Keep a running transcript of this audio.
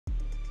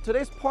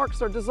Today's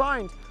parks are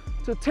designed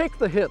to take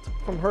the hit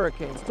from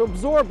hurricanes, to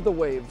absorb the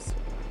waves,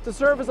 to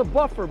serve as a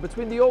buffer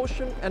between the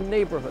ocean and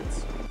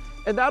neighborhoods.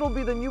 And that'll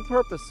be the new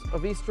purpose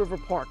of East River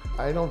Park.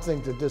 I don't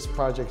think that this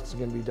project is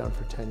going to be done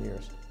for 10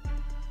 years.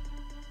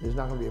 There's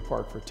not going to be a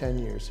park for 10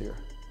 years here.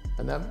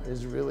 And that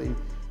is really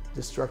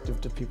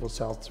destructive to people's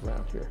health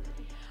around here.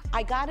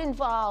 I got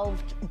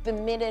involved the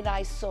minute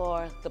I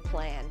saw the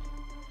plan.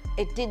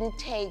 It didn't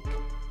take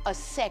a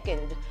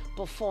second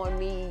before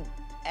me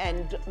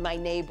and my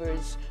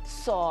neighbors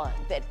saw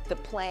that the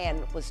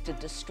plan was to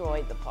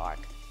destroy the park.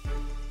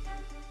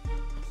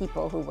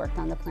 People who worked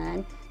on the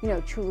plan,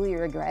 truly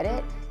regret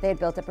it. They had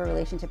built up a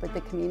relationship with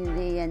the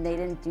community and they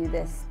didn't do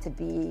this to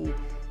be,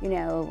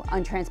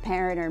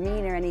 untransparent or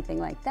mean or anything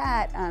like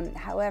that.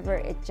 However,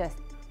 it just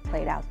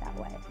played out that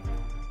way.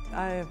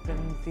 I have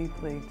been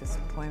deeply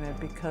disappointed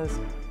because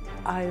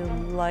I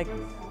like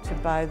to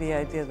buy the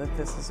idea that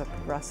this is a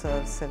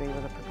progressive city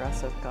with a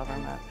progressive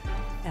government.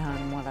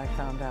 And what I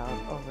found out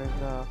over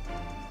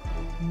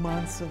the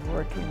months of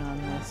working on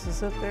this is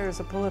that there's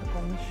a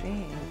political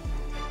machine.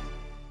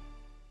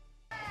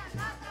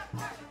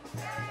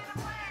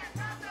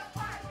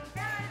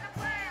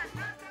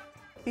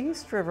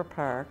 East River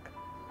Park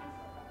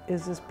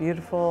is this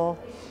beautiful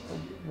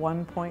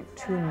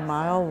 1.2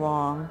 mile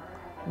long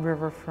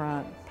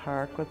riverfront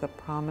park with a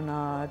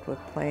promenade, with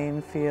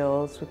playing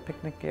fields, with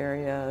picnic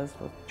areas,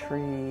 with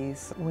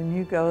trees. When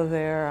you go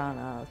there on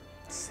a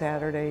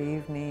Saturday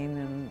evening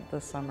in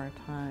the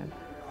summertime,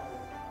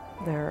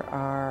 there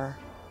are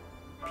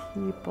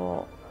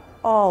people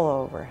all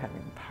over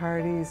having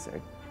parties,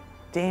 they're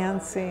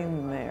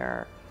dancing,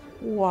 they're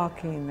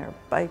walking, they're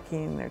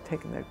biking, they're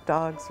taking their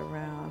dogs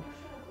around,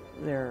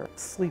 they're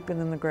sleeping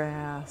in the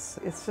grass.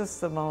 It's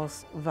just the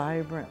most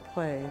vibrant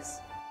place.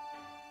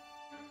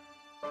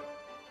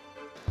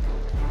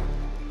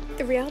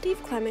 The reality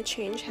of climate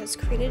change has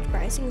created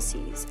rising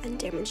seas and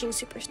damaging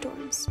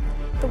superstorms.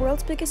 The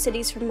world's biggest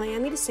cities from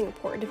Miami to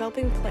Singapore are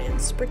developing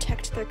plans to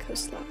protect their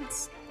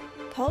coastlines.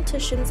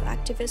 Politicians,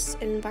 activists,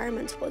 and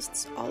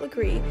environmentalists all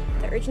agree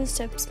that urgent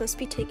steps must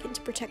be taken to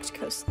protect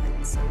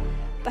coastlines.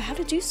 But how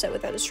to do so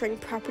without destroying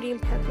property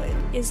and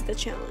parkland is the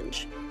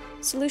challenge.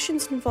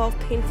 Solutions involve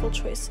painful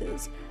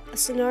choices, a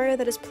scenario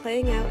that is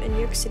playing out in New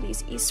York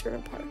City's East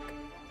River Park,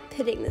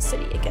 pitting the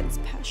city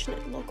against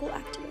passionate local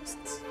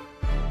activists.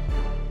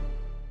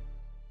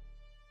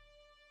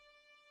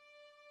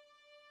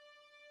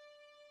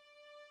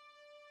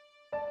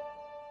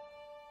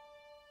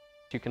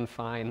 You can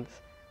find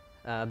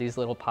these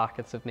little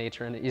pockets of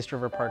nature in East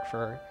River Park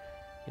for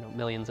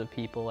millions of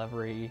people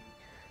every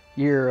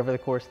year over the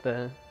course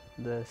of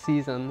the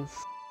seasons.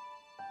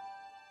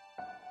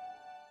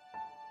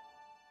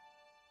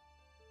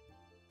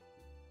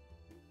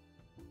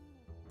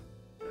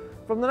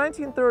 From the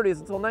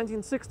 1930s until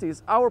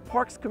 1960s, our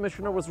Parks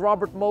Commissioner was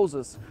Robert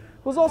Moses,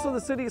 who was also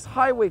the city's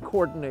highway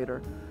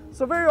coordinator.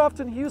 So very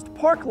often he used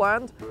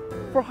parkland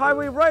for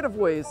highway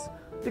right-of-ways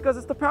because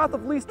it's the path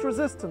of least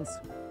resistance.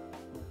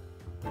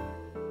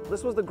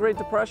 This was the Great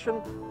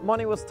Depression,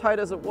 money was tight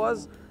as it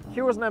was.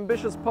 Here was an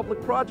ambitious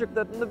public project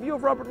that, in the view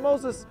of Robert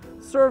Moses,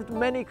 served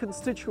many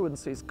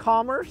constituencies.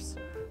 Commerce,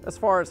 as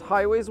far as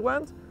highways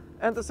went,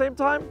 and at the same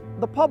time,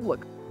 the public.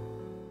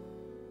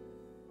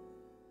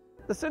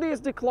 The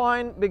city's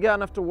decline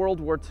began after World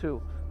War II.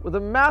 With a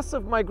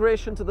massive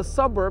migration to the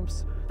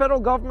suburbs, federal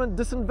government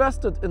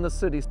disinvested in the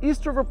cities.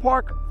 East River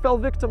Park fell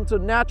victim to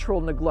natural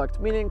neglect,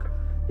 meaning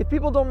if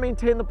people don't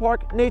maintain the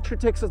park, nature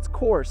takes its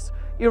course.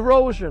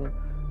 Erosion,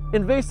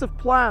 invasive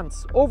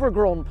plants,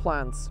 overgrown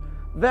plants,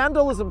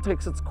 vandalism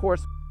takes its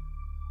course.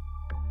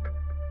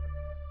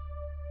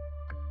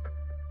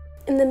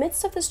 In the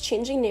midst of this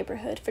changing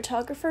neighborhood,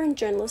 photographer and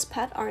journalist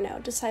Pat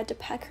Arnau decided to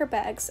pack her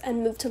bags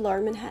and move to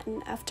Lower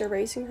Manhattan after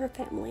raising her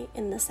family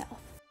in the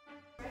South.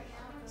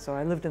 So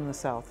I lived in the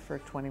South for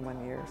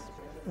 21 years.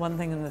 One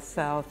thing in the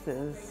South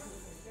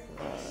is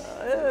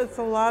it's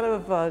a lot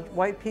of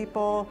white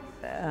people,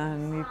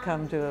 and you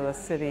come to a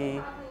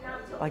city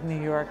like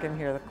New York and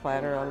hear the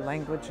clatter of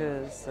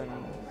languages and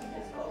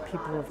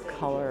people of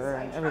color,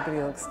 and everybody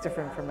looks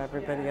different from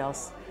everybody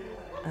else,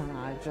 and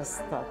I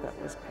just thought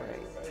that was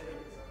great.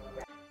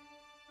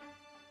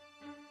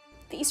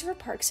 The East River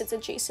Park sits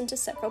adjacent to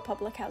several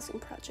public housing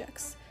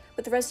projects,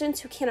 with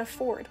residents who can't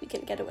afford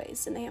weekend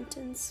getaways in the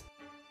Hamptons.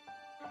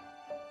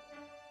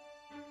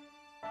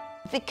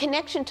 The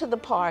connection to the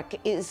park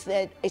is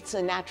that it's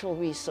a natural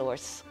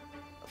resource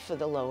for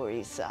the Lower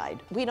East Side.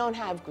 We don't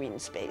have green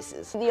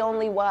spaces. The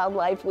only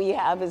wildlife we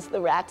have is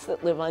the rats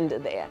that live under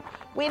there.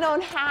 We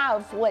don't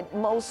have what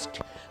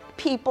most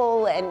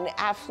people and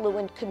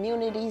affluent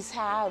communities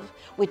have,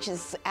 which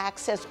is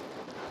access.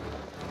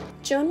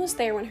 Joan was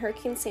there when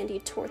Hurricane Sandy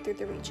tore through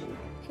the region,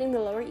 hitting the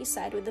Lower East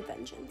Side with a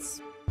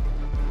vengeance.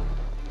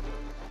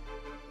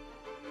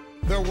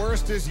 The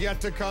worst is yet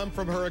to come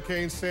from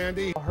Hurricane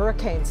Sandy.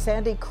 Hurricane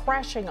Sandy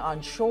crashing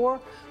on shore,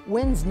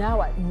 winds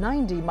now at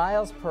 90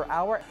 miles per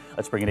hour.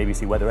 Let's bring in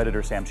ABC weather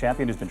editor Sam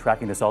Champion, who's been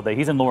tracking this all day.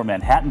 He's in Lower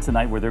Manhattan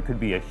tonight, where there could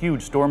be a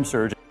huge storm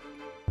surge.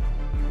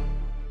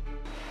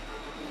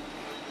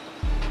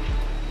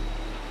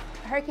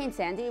 Hurricane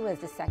Sandy was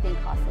the second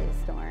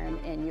costliest storm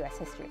in U.S.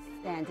 history.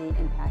 Sandy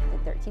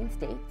impacted 13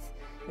 states.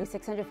 It was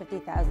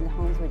 650,000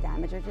 homes were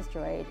damaged or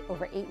destroyed.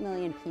 Over 8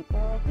 million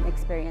people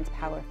experienced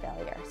power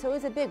failure. So it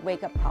was a big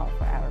wake-up call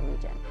for our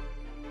region.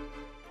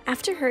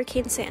 After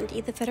Hurricane Sandy,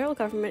 the federal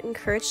government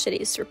encouraged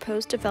cities to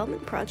propose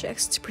development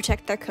projects to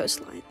protect their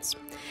coastlines.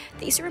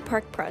 The East River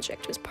Park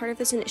project was part of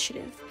this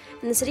initiative,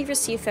 and the city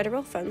received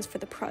federal funds for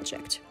the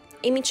project.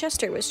 Amy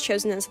Chester was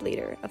chosen as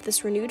leader of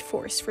this renewed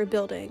force for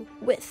building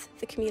with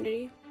the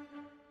community.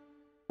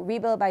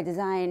 Rebuild by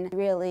Design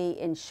really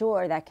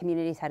ensured that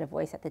communities had a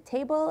voice at the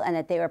table and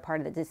that they were part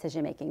of the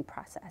decision-making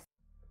process.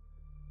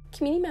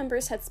 Community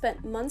members had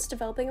spent months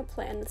developing a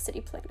plan with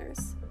city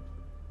planners.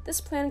 This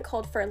plan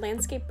called for a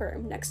landscape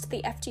berm next to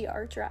the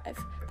FDR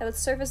Drive that would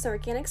serve as an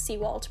organic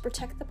seawall to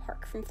protect the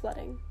park from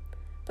flooding.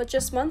 But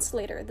just months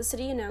later, the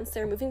city announced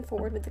they were moving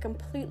forward with a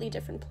completely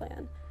different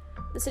plan.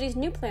 The city's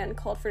new plan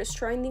called for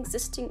destroying the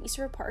existing East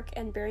River Park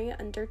and burying it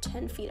under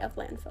 10 feet of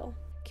landfill.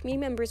 Community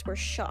members were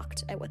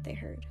shocked at what they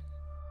heard.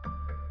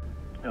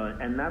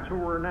 And that's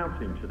what we're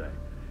announcing today.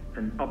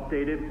 An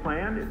updated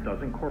plan. It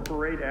does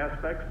incorporate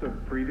aspects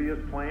of previous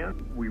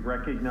plans. We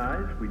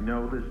recognize, we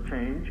know this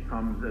change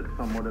comes as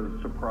somewhat of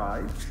a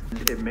surprise.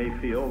 It may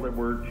feel that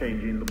we're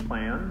changing the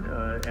plan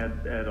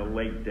at a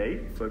late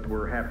date, but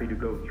we're happy to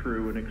go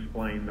through and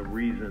explain the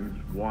reasons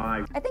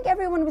why. I think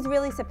everyone was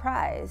really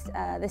surprised.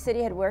 The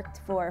city had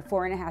worked for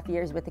 4.5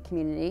 years with the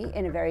community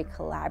in a very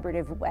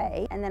collaborative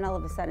way, and then all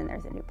of a sudden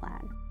there's a new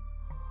plan.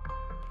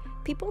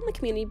 People in the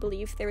community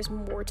believed there was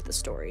more to the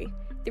story.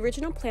 The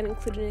original plan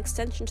included an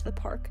extension to the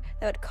park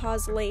that would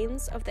cause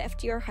lanes of the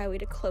FDR highway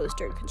to close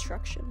during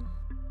construction.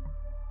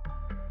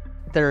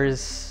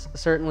 There's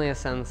certainly a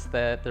sense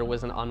that there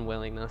was an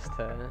unwillingness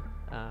to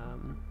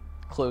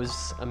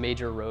close a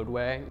major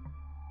roadway.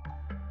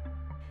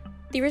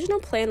 The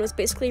original plan was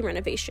basically a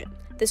renovation.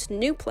 This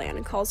new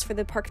plan calls for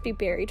the park to be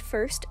buried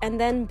first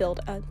and then build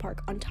a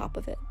park on top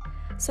of it.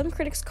 Some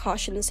critics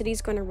caution the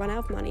city's going to run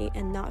out of money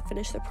and not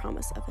finish the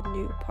promise of a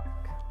new park.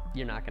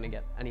 You're not going to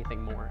get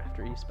anything more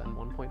after you spend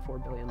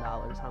 $1.4 billion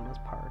on this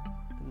park.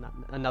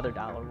 Another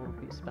dollar will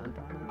be spent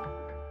on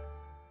it.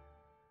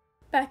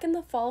 Back in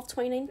the fall of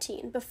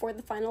 2019, before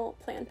the final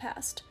plan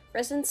passed,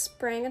 residents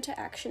sprang into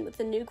action with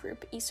the new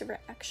group, East River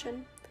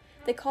Action.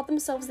 They called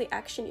themselves the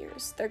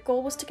Actioneers. Their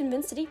goal was to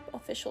convince city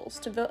officials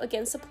to vote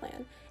against the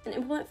plan and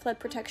implement flood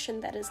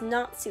protection that does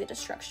not see the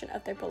destruction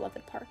of their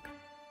beloved park.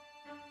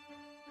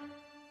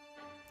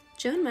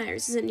 Joan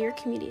Myers is a New York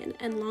comedian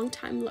and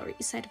longtime Lower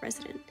East Side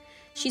resident.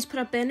 She's put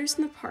up banners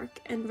in the park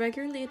and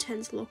regularly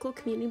attends local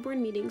community board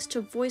meetings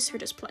to voice her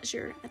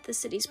displeasure at the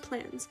city's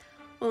plans,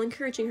 while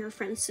encouraging her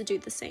friends to do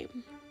the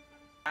same.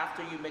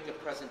 After you make a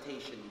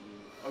presentation,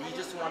 or you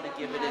just want to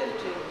give it in?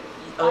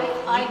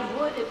 I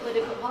would, but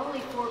if only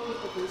 4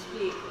 people can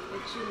speak,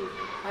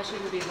 I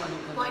shouldn't be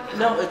one who can.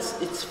 No,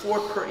 it's 4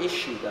 per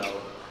issue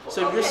though.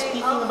 So okay, you're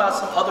speaking about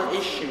some other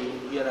issue,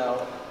 you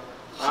know.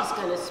 She's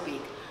gonna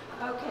speak.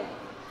 Okay.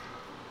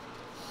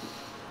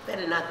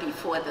 Better not be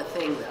for the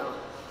thing though.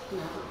 No.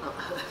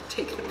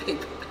 Take the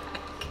paper back.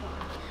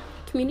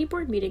 Community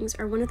board meetings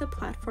are one of the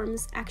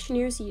platforms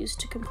Actioneers use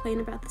to complain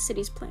about the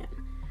city's plan.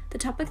 The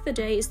topic of the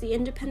day is the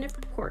independent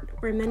report,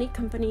 where many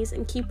companies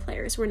and key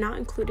players were not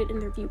included in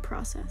the review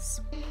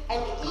process.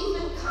 And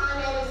even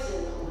Con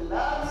Edison, who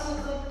loves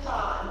a good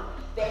con,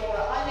 they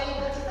were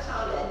unable to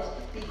comment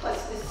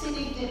because the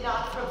city did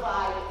not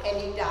provide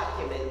any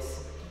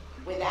documents.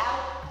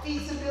 Without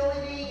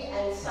feasibility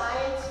and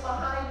science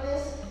behind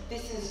this,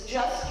 this is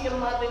just your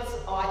mother's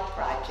art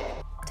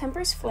project.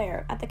 Tempers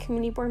flare at the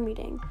community board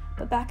meeting,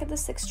 but back at the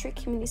 6th Street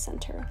Community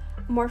Center,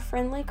 a more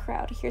friendly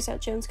crowd hears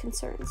out Joan's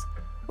concerns.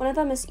 One of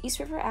them is East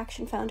River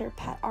Action founder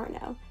Pat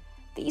Arno.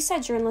 The East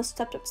Side journalist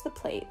stepped up to the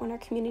plate when our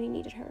community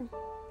needed her.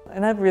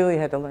 And I've really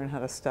had to learn how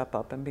to step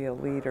up and be a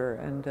leader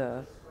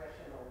and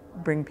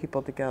bring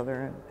people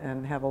together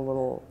and have a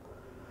little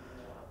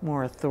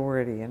more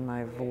authority in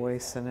my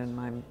voice and in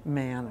my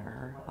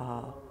manner.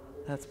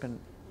 That's been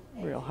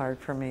real hard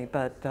for me,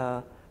 but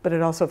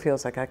it also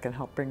feels like I can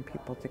help bring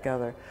people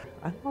together.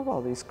 I love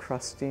all these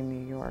crusty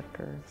New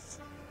Yorkers.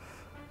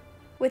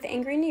 With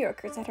angry New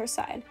Yorkers at her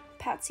side,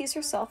 Pat sees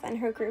herself and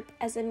her group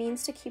as a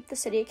means to keep the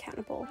city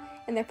accountable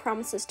in their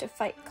promises to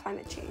fight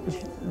climate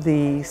change.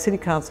 The City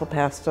Council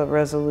passed a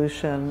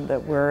resolution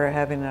that we're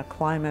having a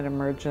climate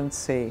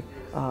emergency,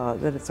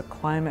 that it's a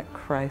climate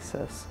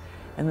crisis,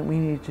 and that we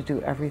need to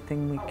do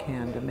everything we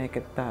can to make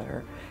it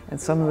better. And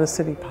some of the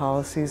city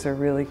policies are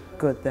really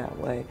good that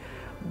way.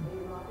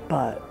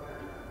 But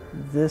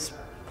this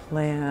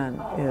plan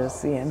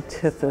is the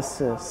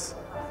antithesis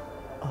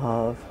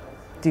of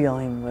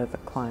dealing with a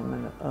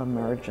climate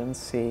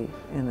emergency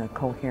in a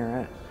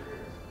coherent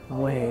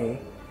way.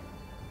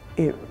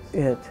 It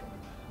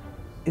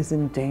is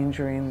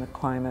endangering the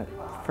climate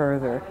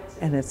further,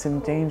 and it's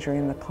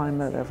endangering the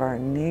climate of our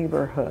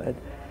neighborhood.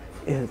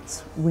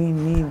 We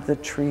need the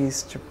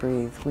trees to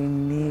breathe. We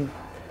need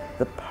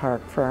the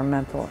park for our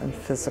mental and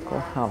physical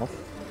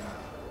health.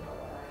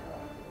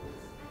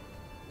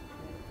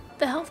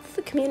 The health of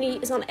the community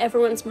is on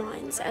everyone's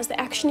minds as the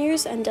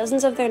Actioneers and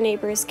dozens of their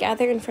neighbors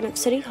gather in front of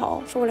City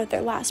Hall for one of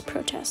their last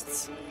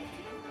protests.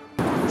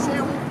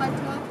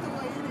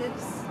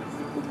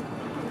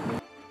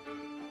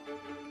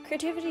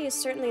 Creativity is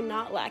certainly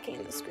not lacking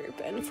in this group,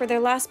 and for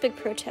their last big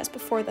protest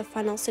before the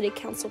final City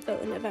Council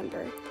vote in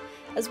November,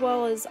 as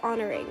well as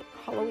honoring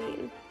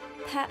Halloween,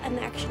 Pat and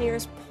the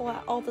Actioneers pull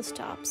out all the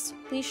stops,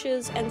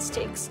 leashes, and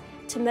stakes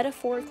to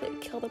metaphorically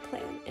kill the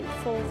plan in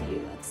full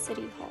view of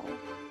City Hall.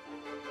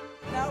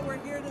 Now we're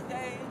here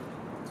today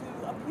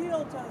to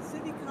appeal to the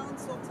City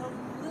Council to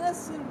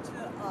listen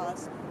to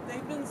us.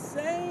 They've been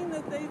saying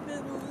that they've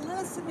been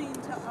listening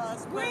to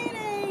us.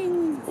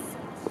 Greetings!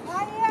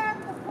 I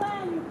am the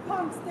plan, you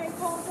punk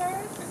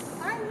stakeholders.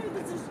 I'm here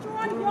to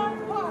destroy your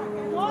park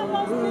and all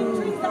those big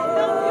trees that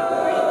help you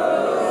breathe.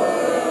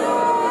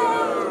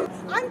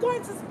 I'm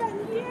going to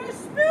spend years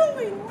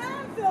spewing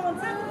landfill and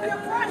send your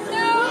precious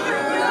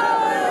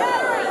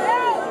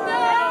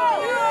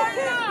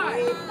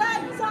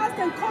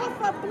and call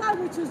for blood,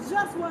 which is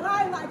just what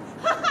I like.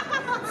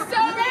 So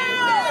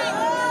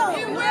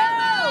you will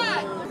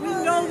not! We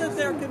know that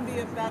there can be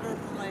a better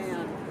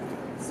plan.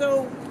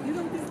 So you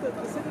don't think that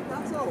the City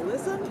Council will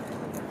listen?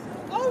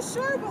 Oh,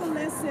 sure we'll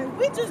listen.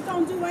 We just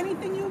don't do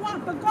anything you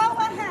want, but go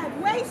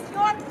ahead, waste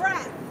your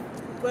breath.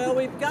 Well,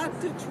 we've got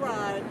to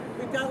try.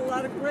 We've got a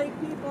lot of great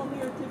people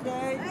here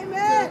today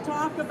to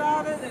talk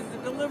about it and to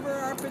deliver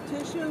our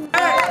petition.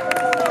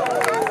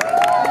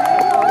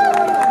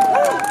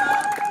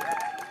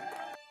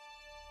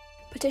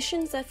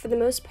 Petitions that for the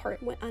most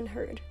part went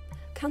unheard.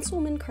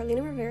 Councilwoman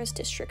Carlina Rivera's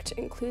district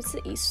includes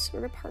the East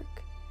River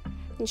Park,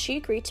 and she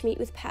agreed to meet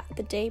with Pat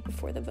the day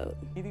before the vote.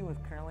 Meeting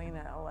with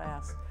Carlina at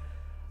last,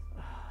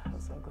 that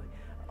was ugly,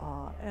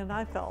 and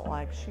I felt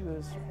like she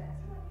was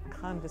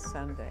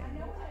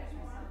condescending,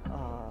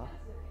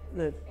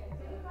 that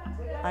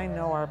I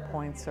know our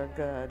points are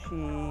good.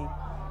 She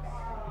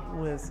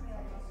was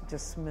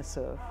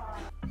dismissive.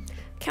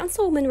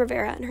 Councilwoman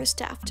Rivera and her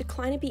staff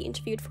declined to be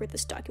interviewed for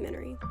this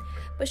documentary,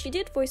 but she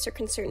did voice her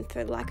concern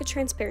for the lack of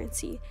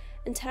transparency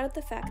and touted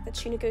the fact that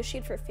she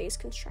negotiated for phased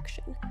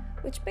construction,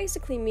 which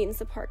basically means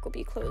the park will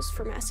be closed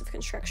for massive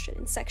construction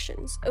in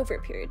sections over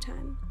a period of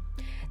time.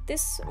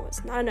 This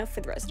was not enough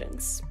for the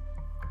residents.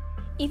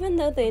 Even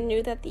though they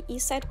knew that the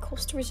Eastside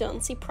Coastal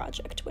Resiliency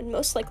Project would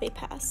most likely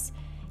pass,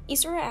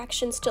 East River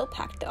Action still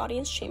packed the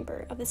audience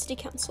chamber of the City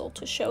Council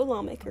to show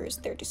lawmakers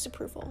their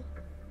disapproval.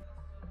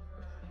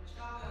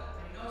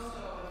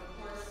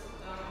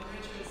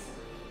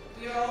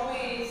 We are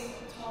always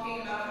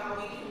talking about how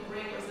we can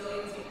bring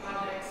resiliency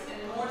projects and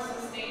more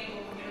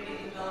sustainable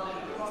community development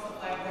across the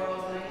 5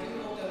 boroughs, and I do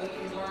hope that we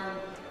can learn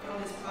from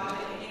this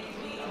project and it can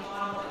be a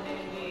model in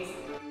many ways.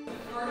 The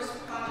first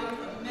project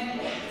of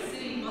many the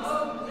city must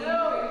complete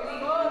quickly.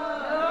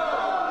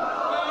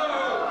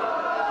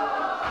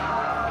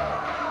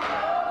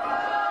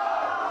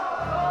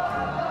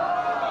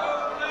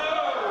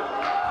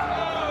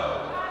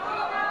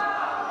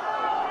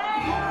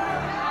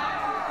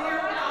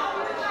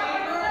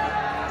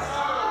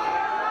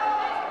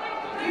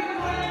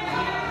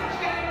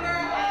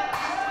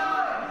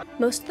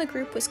 Most of the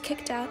group was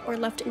kicked out or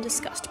left in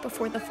disgust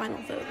before the final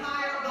vote.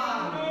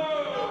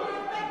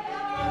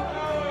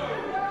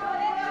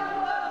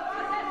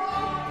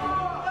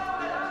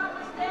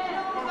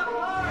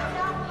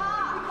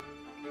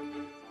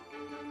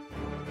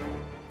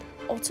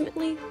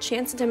 Ultimately,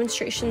 chance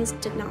demonstrations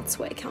did not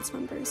sway council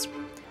members.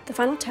 The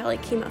final tally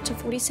came out to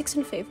 46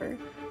 in favor,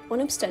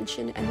 1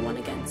 abstention, and 1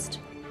 against.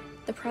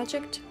 The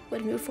project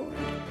would move forward.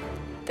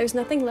 There's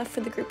nothing left for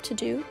the group to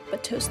do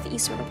but toast the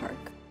East River Park.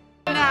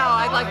 Now,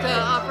 I'd like to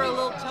offer a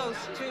little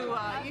toast to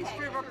East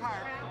River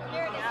Park.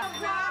 Here it is.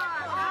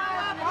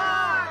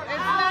 It's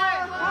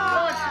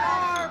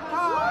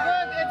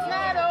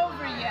not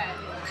over yet.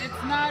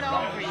 It's not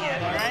over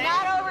yet, all right? It's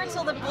not over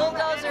till the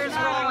bulldozers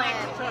roll in.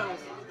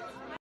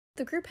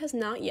 The group has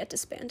not yet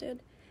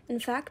disbanded. In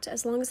fact,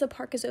 as long as the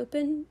park is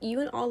open,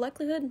 you in all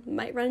likelihood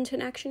might run into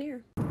an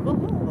Actioneer. Well,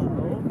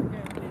 hello.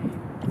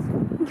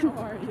 How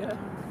are you?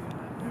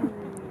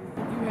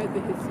 You had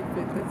the hissy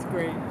fit. That's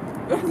great.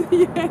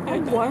 Yeah.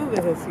 One of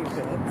the hissy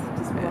fits.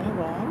 Just one of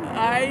them.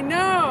 I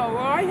know. Well,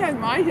 I had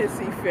my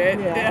hissy fit.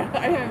 Yeah.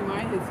 I had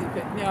my hissy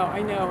fit. No,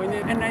 I know.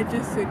 And I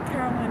just said,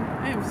 Carolyn,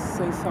 I am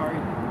so sorry.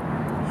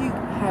 You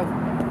have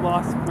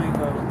lost my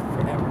vote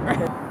forever.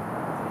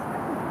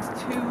 It's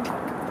too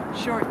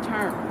short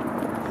term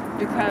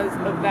because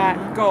of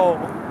that goal.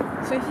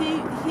 So he,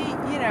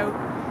 you know,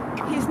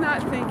 he's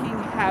not thinking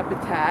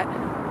habitat.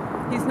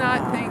 He's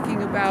not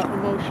thinking about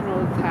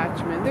emotional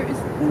attachment. There is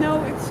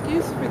no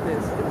excuse for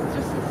this.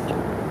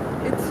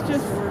 It's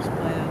just worst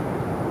plan.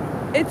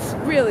 It's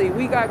really,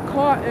 we got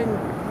caught in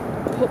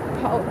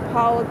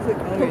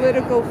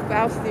political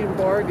Faustian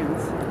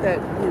bargains that,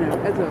 you know,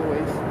 as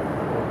always.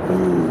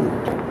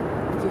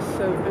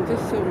 I'm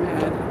just so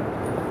mad.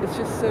 It's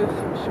just so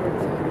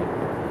short-sighted.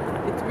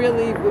 It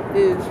really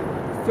is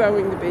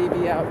throwing the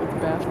baby out with the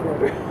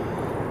bathwater.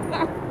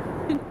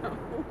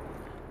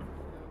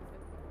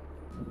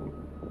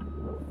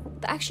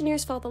 The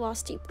Actioneers felt the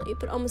loss deeply,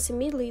 but almost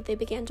immediately they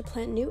began to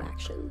plan new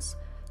actions.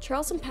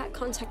 Charles and Pat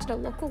contacted a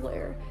local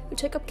lawyer who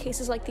took up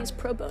cases like these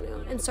pro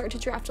bono and started to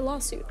draft a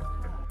lawsuit.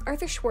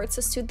 Arthur Schwartz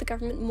has sued the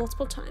government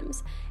multiple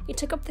times. He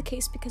took up the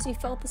case because he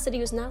felt the city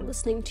was not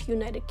listening to a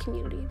united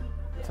community.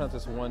 It's not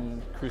just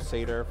one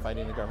crusader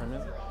fighting the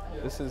government.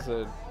 This is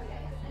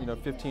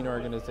 15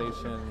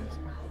 organizations,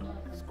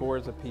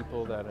 scores of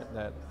people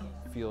that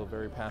feel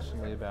very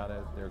passionately about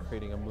it. They're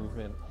creating a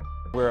movement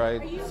where I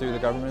sue the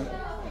government,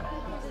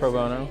 pro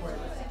bono.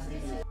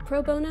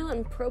 Pro bono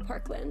and pro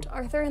Parkland,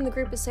 Arthur and the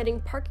group is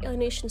citing park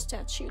alienation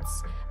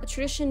statutes, a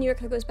tradition in New York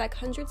that goes back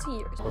hundreds of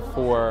years.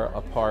 Before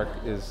a park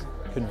is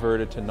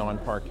converted to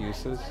non-park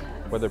uses,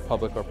 whether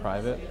public or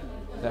private,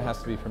 that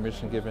has to be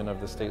permission given of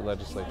the state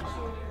legislature,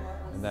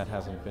 and that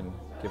hasn't been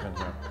given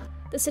here.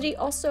 The city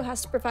also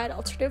has to provide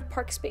alternative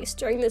park space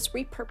during this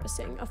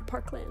repurposing of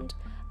parkland,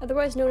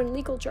 otherwise known in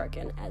legal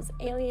jargon as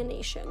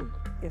alienation.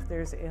 If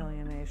there's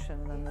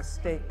alienation, then the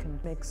state can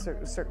make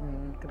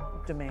certain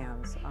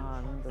demands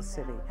on the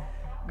city.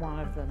 One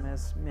of them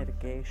is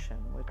mitigation,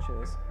 which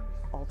is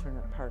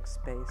alternate park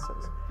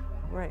spaces.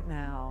 Right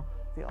now,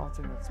 the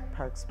alternate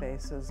park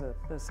spaces that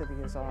the city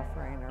is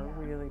offering are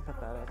really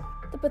pathetic.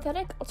 The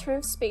pathetic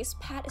alternative space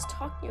Pat is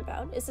talking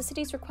about is the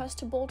city's request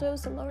to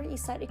bulldoze the Lower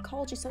East Side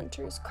Ecology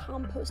Center's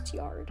compost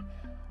yard,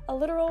 a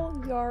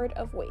literal yard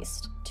of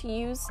waste to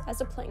use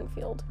as a playing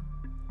field.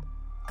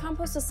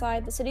 Compost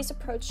aside, the city's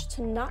approach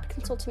to not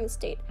consulting the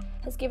state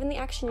has given the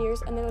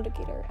actioneers and their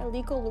litigator a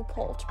legal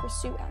loophole to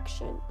pursue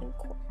action in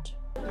court.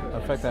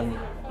 In fact, I'm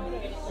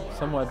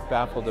somewhat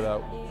baffled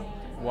about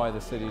why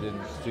the city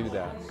didn't do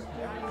that.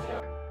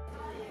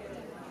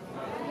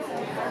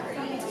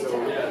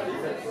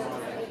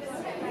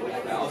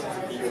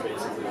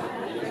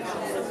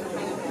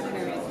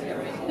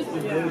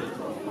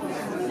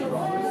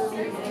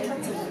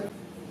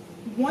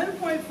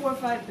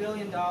 $1.45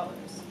 billion.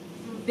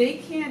 They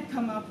can't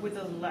come up with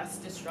a less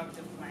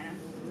destructive plan.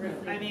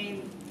 I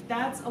mean,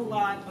 that's a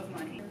lot of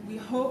money. We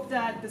hope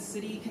that the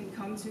city can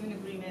come to an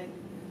agreement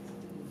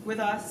with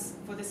us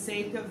for the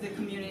sake of the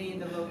community in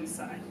the Lower East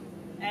Side.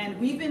 And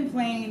we've been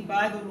playing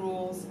by the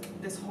rules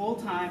this whole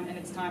time, and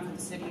it's time for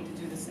the city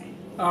to do the same.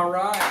 All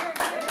right.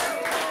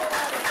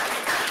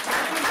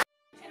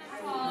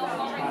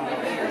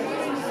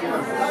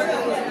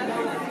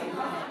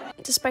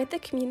 Despite the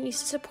community's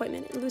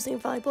disappointment in losing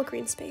valuable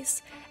green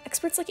space,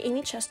 experts like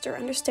Amy Chester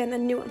understand the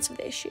nuance of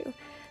the issue.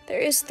 There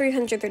is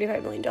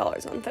 $335 million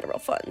on federal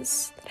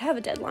funds that have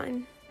a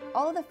deadline.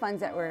 All of the funds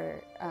that were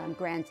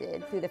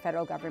granted through the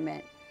federal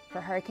government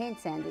for Hurricane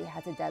Sandy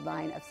has a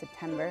deadline of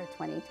September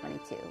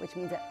 2022, which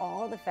means that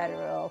all the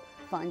federal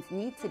funds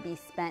need to be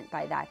spent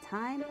by that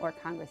time or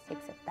Congress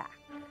takes it back.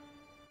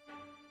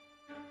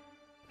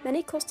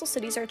 Many coastal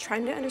cities are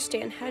trying to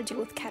understand how to deal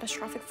with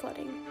catastrophic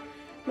flooding.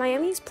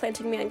 Miami is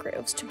planting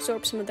mangroves to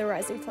absorb some of the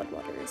rising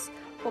floodwaters,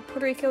 while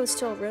Puerto Rico is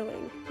still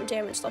reeling from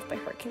damage left by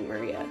Hurricane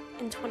Maria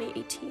in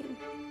 2018.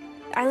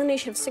 The island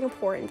nation of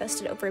Singapore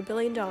invested over $1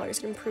 billion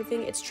in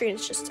improving its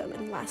drainage system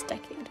in the last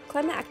decade.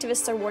 Climate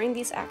activists are warning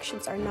these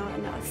actions are not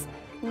enough.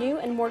 New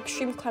and more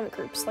extreme climate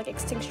groups like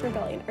Extinction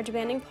Rebellion are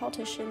demanding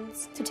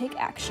politicians to take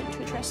action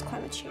to address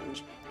climate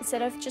change,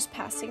 instead of just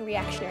passing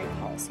reactionary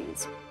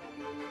policies.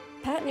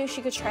 Pat knew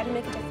she could try to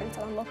make a difference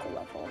on a local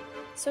level,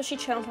 so she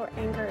channeled her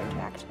anger into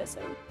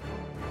activism.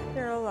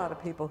 There are a lot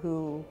of people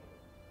who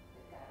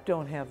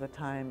don't have the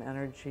time,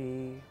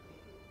 energy,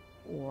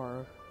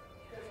 or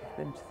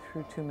been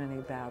through too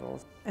many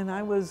battles. And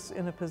I was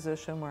in a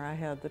position where I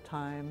had the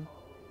time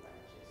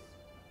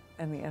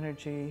and the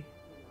energy,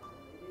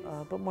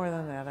 but more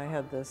than that, I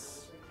had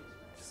this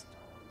just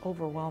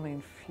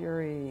overwhelming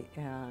fury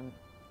and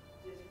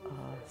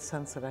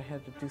sense that I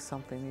had to do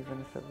something, even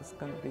if it was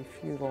going to be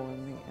futile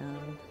in the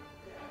end,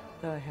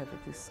 that I had to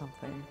do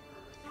something.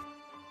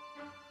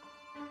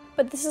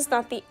 But this is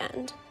not the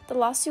end. The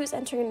lawsuit is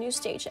entering a new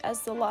stage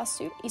as the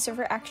lawsuit, East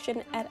River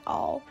Action et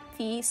al.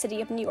 V.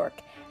 City of New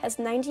York, has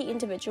 90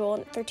 individual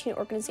and 13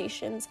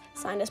 organizations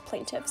signed as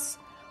plaintiffs.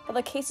 While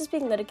the case is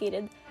being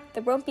litigated,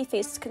 there won't be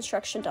phased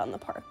construction done on the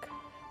park.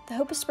 The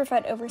hope is to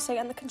provide oversight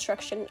on the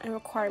construction and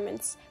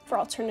requirements for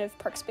alternative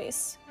park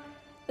space.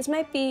 This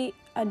might be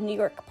a New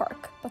York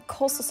park, but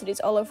coastal cities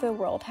all over the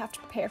world have to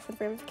prepare for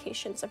the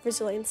ramifications of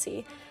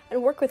resiliency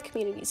and work with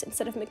communities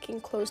instead of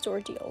making closed-door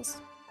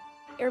deals.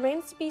 It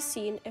remains to be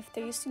seen if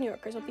the used to New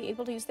Yorkers will be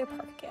able to use their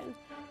park again,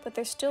 but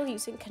they're still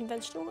using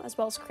conventional as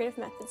well as creative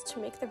methods to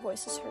make their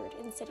voices heard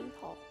in City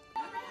Hall.